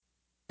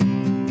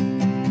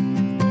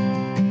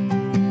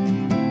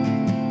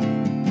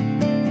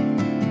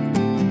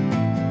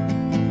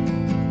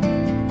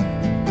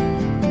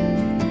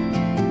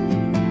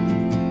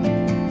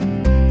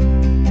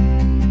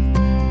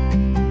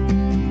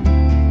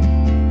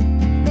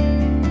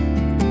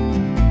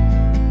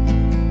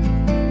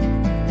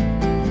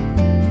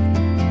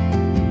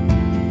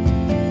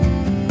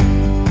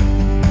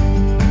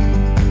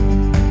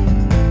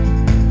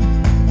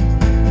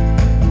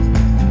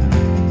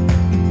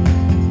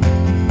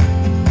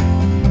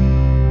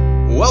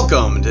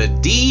Welcome to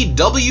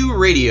DW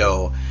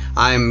Radio.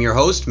 I'm your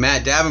host,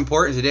 Matt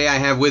Davenport, and today I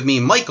have with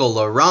me Michael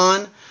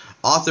Ronn,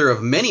 author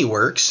of many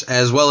works,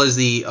 as well as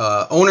the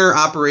owner,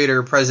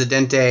 operator,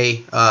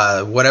 presidente,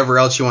 whatever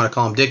else you want to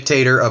call him,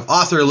 dictator of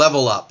Author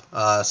Level Up,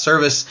 a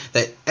service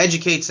that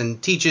educates and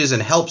teaches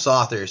and helps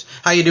authors.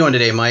 How you doing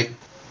today, Mike?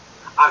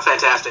 I'm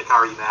fantastic.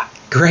 How are you, Matt?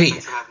 Great.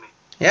 Thanks for having me.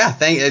 Yeah,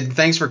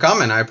 thanks for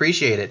coming. I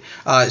appreciate it.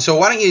 So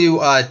why don't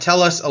you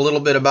tell us a little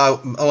bit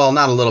about, well,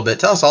 not a little bit,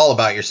 tell us all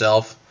about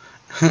yourself,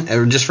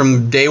 just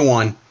from day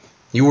one.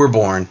 You were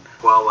born.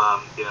 Well,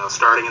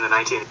 starting in the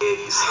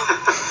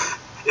 1980s,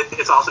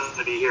 it's awesome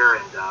to be here.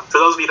 And for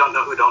those of you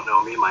who don't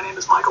know me, my name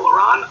is Michael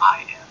Ronn.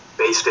 I am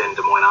based in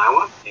Des Moines,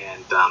 Iowa.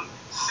 And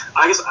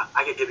I guess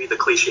I could give you the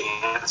cliche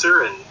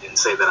answer and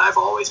say that I've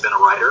always been a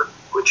writer,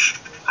 which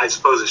I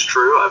suppose is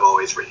true. I've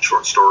always written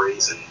short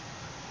stories and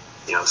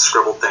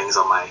scribbled things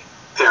on my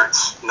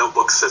parents'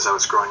 notebooks as I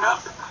was growing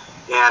up.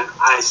 And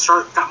I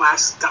got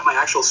my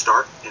actual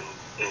start in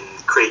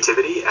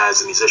creativity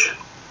as a musician.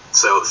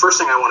 So the first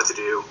thing I wanted to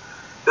do,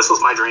 this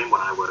was my dream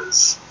when I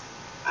was,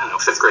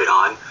 fifth grade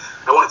on,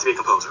 I wanted to be a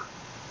composer.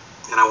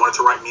 And I wanted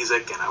to write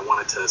music, and I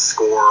wanted to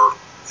score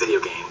video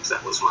games.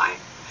 That was my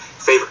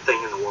favorite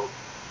thing in the world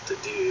to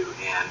do.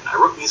 And I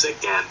wrote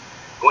music, and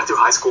I went through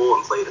high school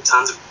and played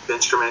tons of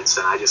instruments,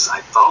 and I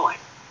thought like,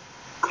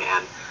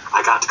 and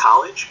I got to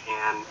college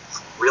and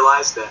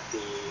realized that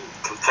the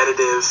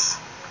competitive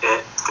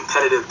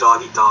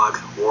dog-eat-dog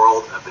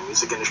world of the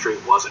music industry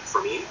wasn't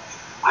for me.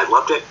 I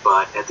loved it,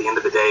 but at the end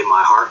of the day,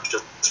 my heart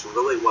just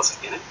really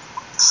wasn't in it.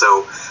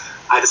 So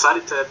I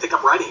decided to pick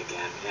up writing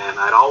again, and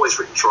I'd always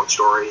written short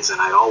stories,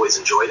 and I'd always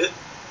enjoyed it,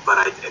 but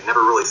I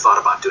never really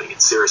thought about doing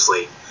it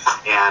seriously,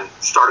 and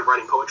started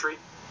writing poetry.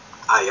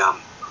 I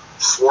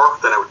swore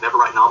that I would never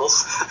write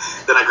novels.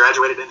 Then I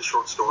graduated into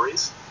short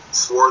stories,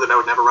 swore that I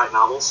would never write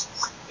novels,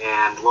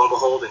 and lo and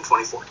behold, in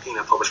 2014,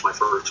 I published my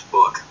first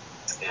book.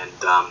 And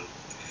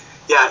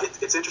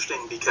it's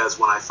interesting because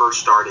when I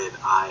first started,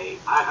 I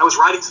was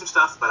writing some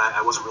stuff, but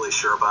I wasn't really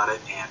sure about it.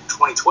 And in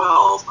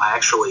 2012, I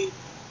actually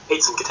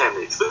ate some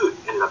contaminated food,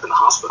 ended up in the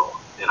hospital.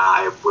 And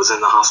I was in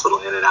the hospital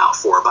in and out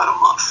for about a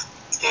month.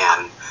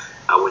 And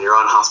when you're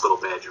on a hospital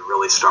bed, you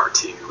really start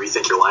to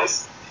rethink your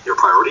life, your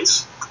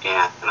priorities.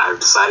 And I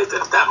decided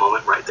that at that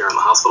moment, right there in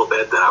the hospital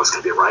bed, that I was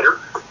going to be a writer,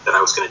 that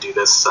I was going to do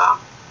this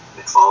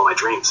and follow my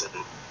dreams. And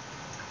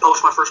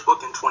published my first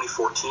book in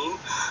 2014,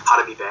 How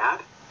to Be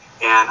Bad.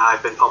 And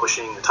I've been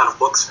publishing a ton of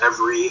books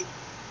every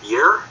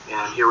year.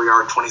 And here we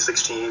are in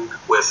 2016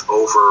 with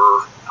over,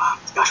 I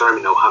don't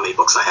even know how many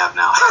books I have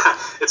now.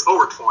 It's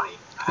over 20.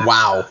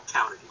 Wow.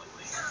 Counted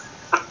lately.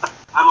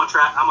 I'm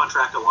on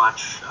track to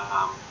launch,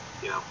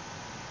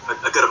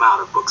 a good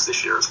amount of books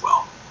this year as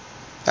well.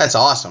 That's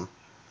awesome.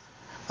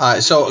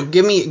 So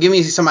give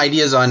me some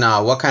ideas on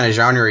what kind of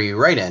genre you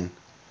write in,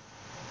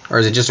 or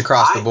is it just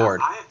across the board?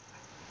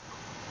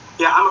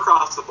 I'm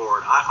across the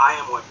board.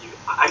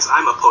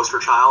 I'm a poster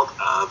child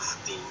of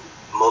the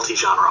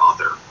multi-genre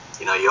author.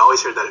 You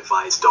always hear that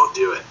advice: don't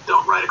do it.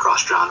 Don't write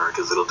across genre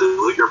because it'll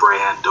dilute your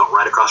brand. Don't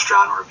write across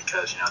genre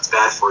because it's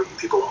bad for you.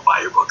 People won't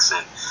buy your books,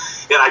 and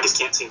I just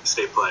can't seem to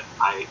stay put.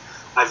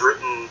 I've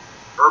written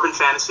urban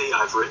fantasy.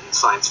 I've written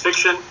science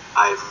fiction.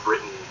 I've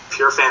written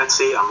pure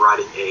fantasy. I'm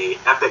writing a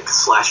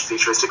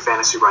epic/futuristic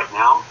fantasy right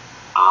now.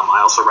 I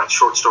also write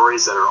short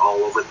stories that are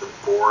all over the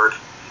board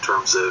in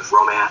terms of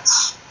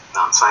romance,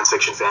 science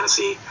fiction,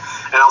 fantasy,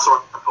 and I also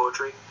write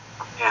poetry.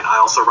 And I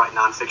also write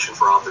nonfiction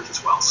for authors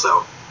as well.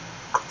 So,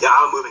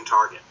 I'm a moving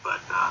target, but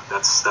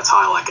that's how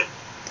I like it.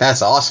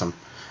 That's awesome.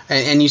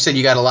 And you said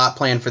you got a lot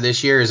planned for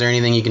this year. Is there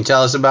anything you can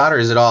tell us about, or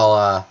is it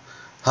all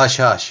hush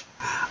hush?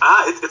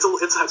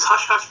 It's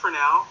hush hush for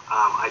now.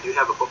 I do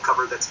have a book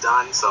cover that's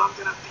done, so I'm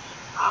going to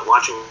be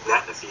launching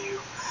that in a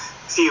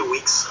few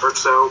weeks or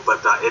so.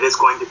 But it is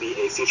going to be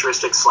a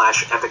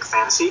futuristic/epic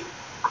fantasy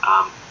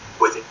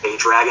with a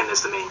dragon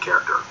as the main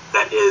character.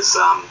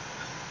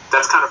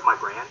 That's kind of my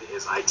brand.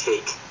 Is I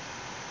take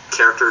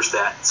characters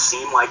that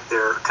seem like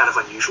they're kind of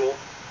unusual,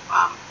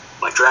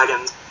 like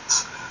dragons,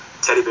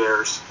 teddy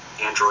bears,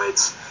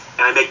 androids,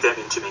 and I make them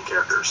into main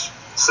characters.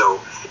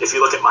 So if you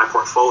look at my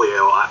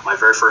portfolio, my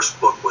very first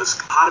book was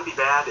How to Be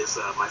Bad is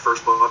my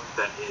first book.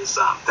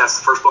 That's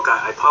the first book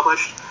I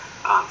published.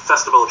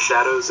 Festival of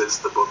Shadows is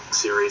the book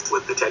series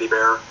with the teddy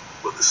bear,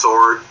 with the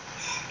sword.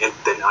 And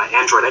then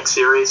Android X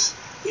series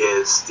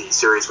is the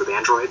series with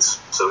androids.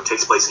 So it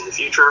takes place in the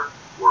future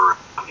where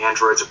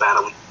androids are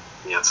battling.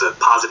 It's a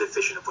positive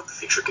vision of what the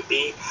future could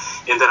be.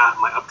 And then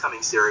my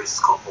upcoming series is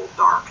called Old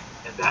Dark,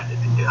 and that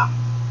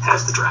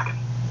has the dragon.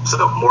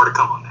 So more to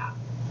come on that.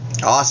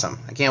 Awesome.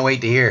 I can't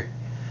wait to hear.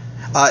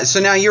 So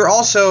now you're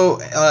also,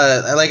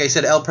 like I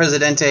said, El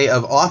Presidente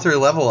of Author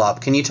Level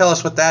Up. Can you tell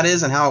us what that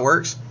is and how it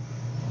works?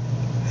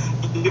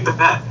 You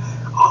bet.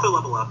 Author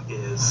Level Up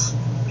is,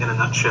 in a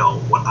nutshell,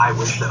 what I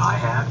wish that I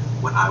had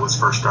when I was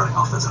first starting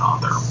off as an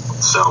author.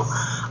 So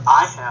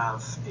I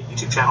have a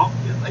YouTube channel,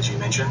 as you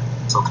mentioned,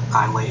 so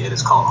kindly. It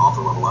is called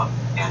Author Level Up.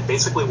 And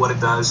basically what it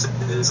does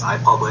is I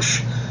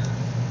publish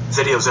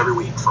videos every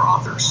week for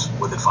authors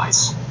with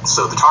advice.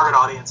 So the target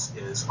audience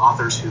is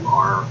authors who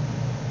are,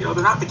 they're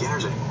not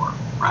beginners anymore,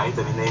 right?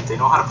 I mean, they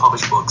know how to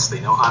publish books. They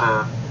know how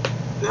to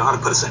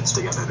put a sentence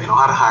together. They know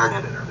how to hire an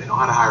editor. They know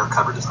how to hire a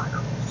cover designer.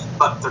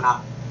 But they're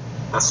not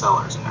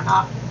bestsellers, and they're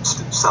not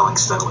selling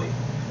steadily.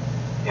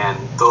 And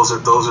those are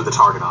the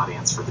target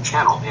audience for the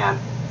channel. And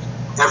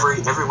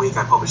every week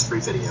I publish 3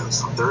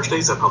 videos. On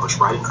Thursdays I publish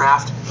writing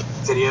craft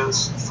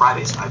videos.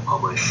 Fridays I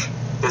publish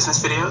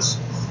business videos.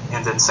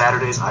 And then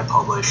Saturdays I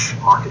publish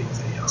marketing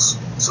videos.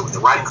 So with the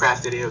writing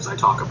craft videos, I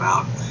talk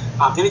about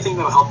anything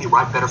that will help you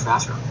write better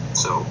faster.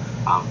 So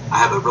I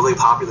have a really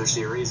popular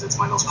series. It's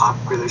my most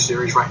popular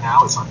series right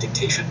now. It's on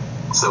dictation.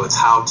 So it's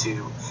how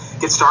to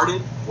get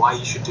started, why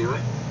you should do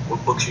it,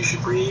 what books you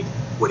should read,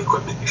 what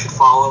equipment you should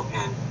follow,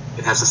 and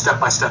it has a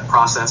step-by-step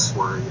process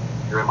where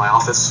you're in my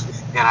office,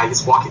 and I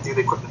just walk you through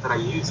the equipment that I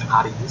use and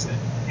how to use it.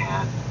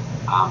 And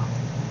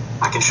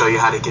I can show you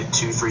how to get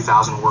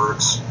 2,000-3,000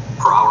 words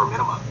per hour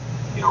minimum,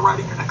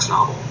 writing your next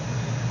novel.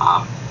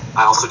 I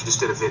also just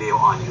did a video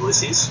on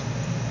Ulysses,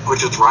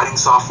 which is writing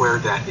software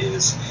that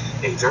is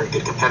a very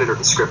good competitor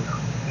to Scrivener.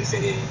 If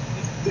any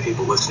of the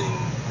people listening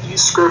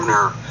use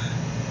Scrivener,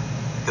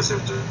 because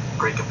there's a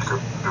great competitor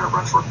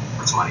run for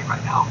its money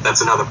right now.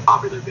 That's another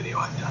popular video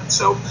I've done.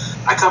 So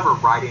I cover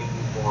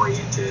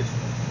writing-oriented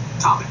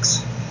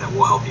topics that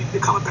will help you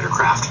become a better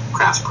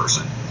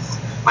craftsperson.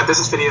 My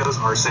business videos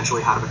are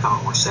essentially how to become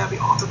a more savvy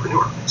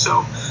entrepreneur.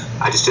 So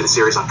I just did a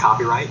series on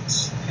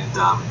copyrights and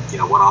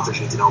what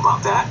authors need to know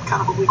about that,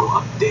 kind of a legal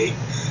update.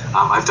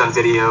 I've done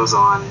videos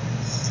on,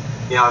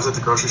 I was at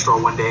the grocery store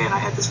one day and I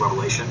had this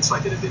revelation, so I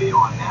did a video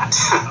on that,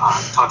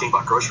 talking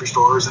about grocery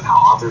stores and how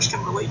authors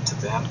can relate to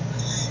them.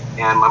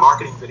 And my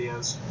marketing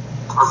videos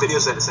are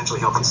videos that essentially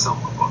help you sell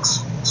more books.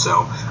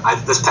 So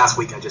this past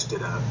week I just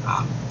did a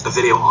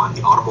video on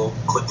the Audible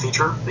clip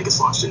feature. They just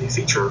launched a new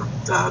feature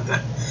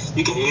that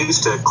you can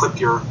use to clip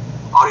your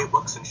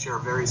audiobooks and share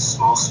very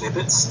small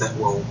snippets that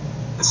will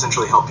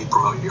essentially help you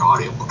promote your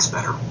audiobooks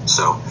better.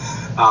 So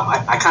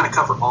I kind of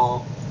cover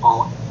all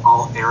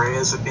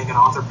areas of being an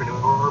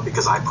entrepreneur,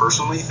 because I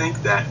personally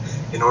think that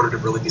in order to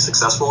really be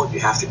successful, you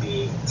have to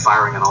be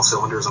firing on all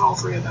cylinders on all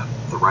 3 of them: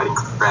 the writing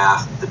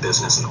craft, the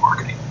business, and the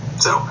marketing.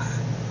 So,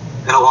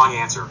 in a long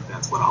answer,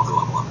 that's what Author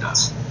Level Up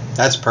does.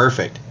 That's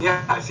perfect.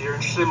 Yeah, if you're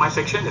interested in my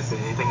fiction, if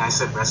anything I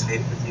said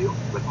resonated with you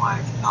with my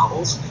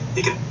novels,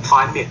 you can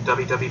find me at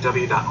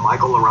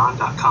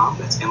www.michaelleronn.com.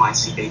 That's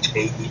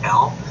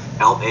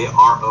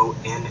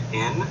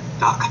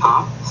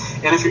MichaelLaronn.com.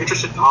 And if you're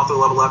interested in Author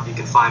Level Up, you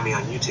can find me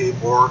on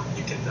YouTube, or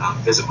you can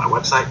visit my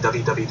website,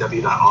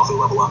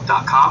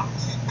 www.authorlevelup.com.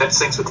 That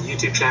syncs with the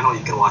YouTube channel.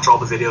 You can watch all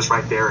the videos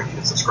right there, and you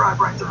can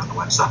subscribe right there on the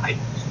website.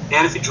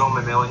 And if you join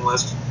my mailing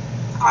list,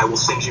 I will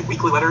send you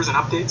weekly letters and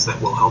updates that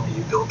will help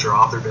you build your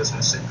author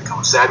business and become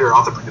a savvier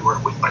entrepreneur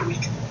week by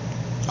week.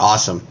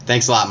 Awesome.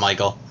 Thanks a lot,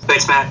 Michael.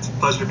 Thanks, Matt. It's a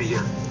pleasure to be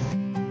here.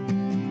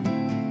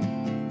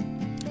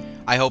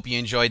 I hope you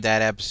enjoyed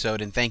that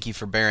episode, and thank you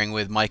for bearing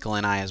with Michael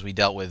and I as we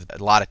dealt with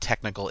a lot of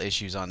technical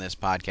issues on this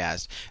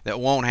podcast that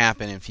won't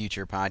happen in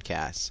future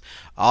podcasts.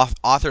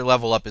 Author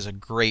Level Up is a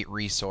great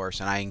resource,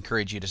 and I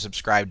encourage you to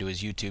subscribe to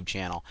his YouTube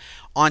channel.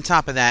 On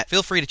top of that,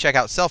 feel free to check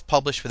out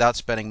Self-Published Without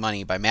Spending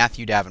Money by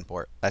Matthew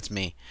Davenport. That's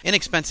me.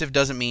 Inexpensive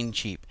doesn't mean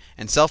cheap,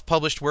 and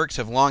self-published works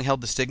have long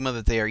held the stigma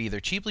that they are either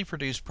cheaply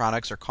produced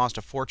products or cost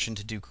a fortune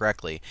to do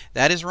correctly.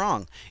 That is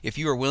wrong. If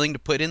you are willing to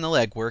put in the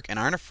legwork and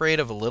aren't afraid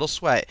of a little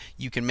sweat,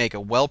 you can make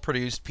a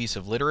well-produced piece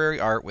of literary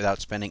art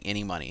without spending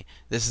any money.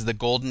 This is the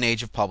golden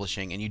age of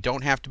publishing, and you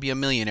don't have to be a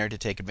millionaire to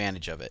take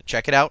advantage of it.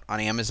 Check it out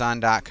on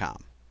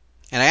Amazon.com.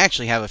 And I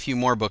actually have a few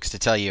more books to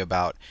tell you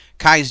about.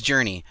 Kai's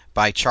Journey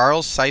by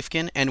Charles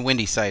Seifkin and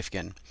Wendy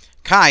Seifkin.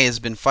 Kai has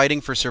been fighting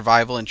for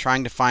survival and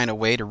trying to find a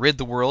way to rid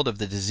the world of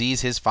the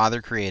disease his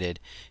father created.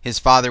 His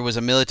father was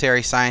a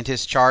military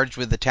scientist charged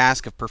with the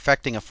task of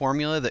perfecting a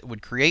formula that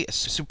would create a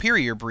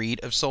superior breed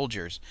of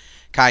soldiers.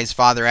 Kai's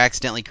father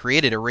accidentally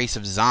created a race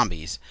of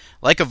zombies.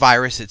 Like a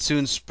virus, it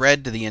soon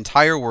spread to the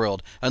entire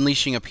world,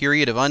 unleashing a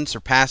period of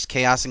unsurpassed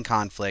chaos and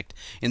conflict.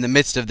 In the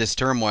midst of this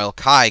turmoil,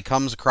 Kai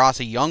comes across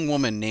a young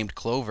woman named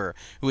Clover,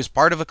 who is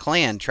part of a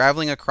clan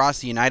traveling across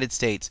the United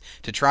States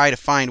to try to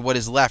find what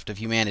is left of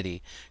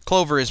humanity.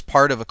 Clover is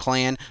part of a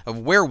clan of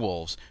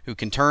werewolves who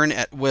can turn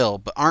at will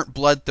but aren't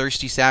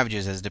bloodthirsty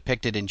savages as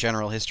depicted in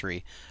general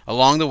history.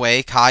 Along the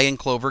way, Kai and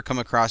Clover come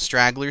across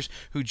stragglers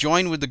who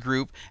join with the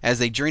group as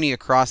they journey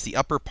across the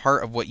upper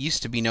part of what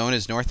used to be known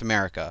as North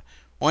America.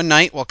 One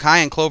night, while Kai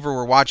and Clover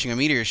were watching a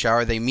meteor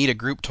shower, they meet a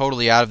group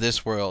totally out of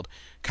this world.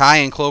 Kai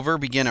and Clover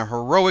begin a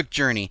heroic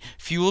journey,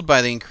 fueled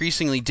by the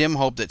increasingly dim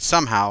hope that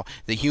somehow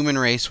the human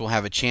race will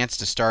have a chance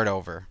to start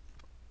over.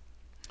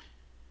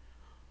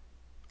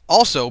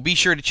 Also, be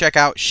sure to check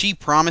out She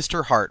Promised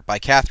Her Heart by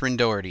Catherine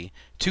Doherty.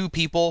 2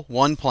 people,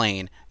 1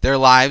 plane. Their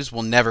lives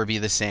will never be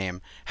the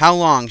same. How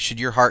long should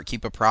your heart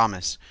keep a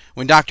promise?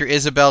 When Dr.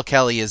 Isabel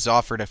Kelly is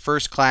offered a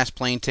first-class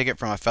plane ticket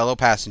from a fellow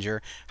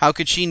passenger, how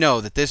could she know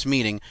that this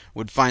meeting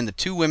would find the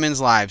 2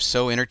 women's lives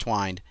so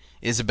intertwined?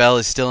 Isabel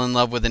is still in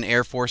love with an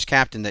Air Force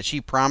captain that she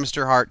promised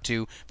her heart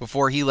to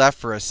before he left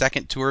for a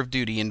second tour of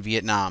duty in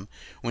Vietnam.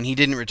 When he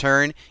didn't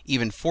return,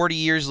 even 40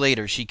 years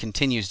later, she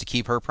continues to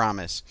keep her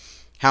promise.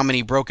 How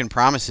many broken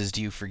promises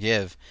do you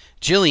forgive?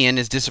 Jillian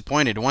is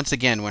disappointed once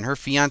again when her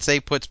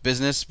fiancé puts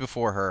business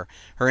before her.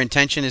 Her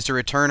intention is to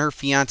return her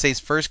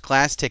fiancé's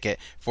first-class ticket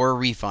for a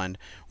refund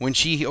when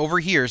she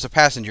overhears a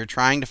passenger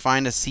trying to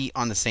find a seat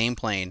on the same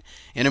plane.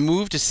 In a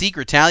move to seek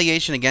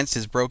retaliation against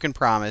his broken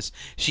promise,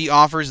 she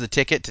offers the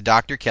ticket to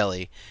Dr.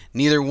 Kelly.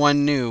 Neither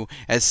one knew,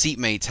 as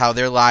seatmates, how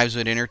their lives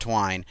would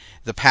intertwine.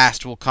 The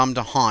past will come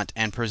to haunt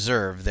and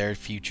preserve their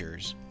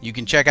futures. You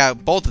can check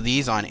out both of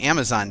these on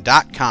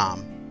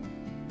Amazon.com.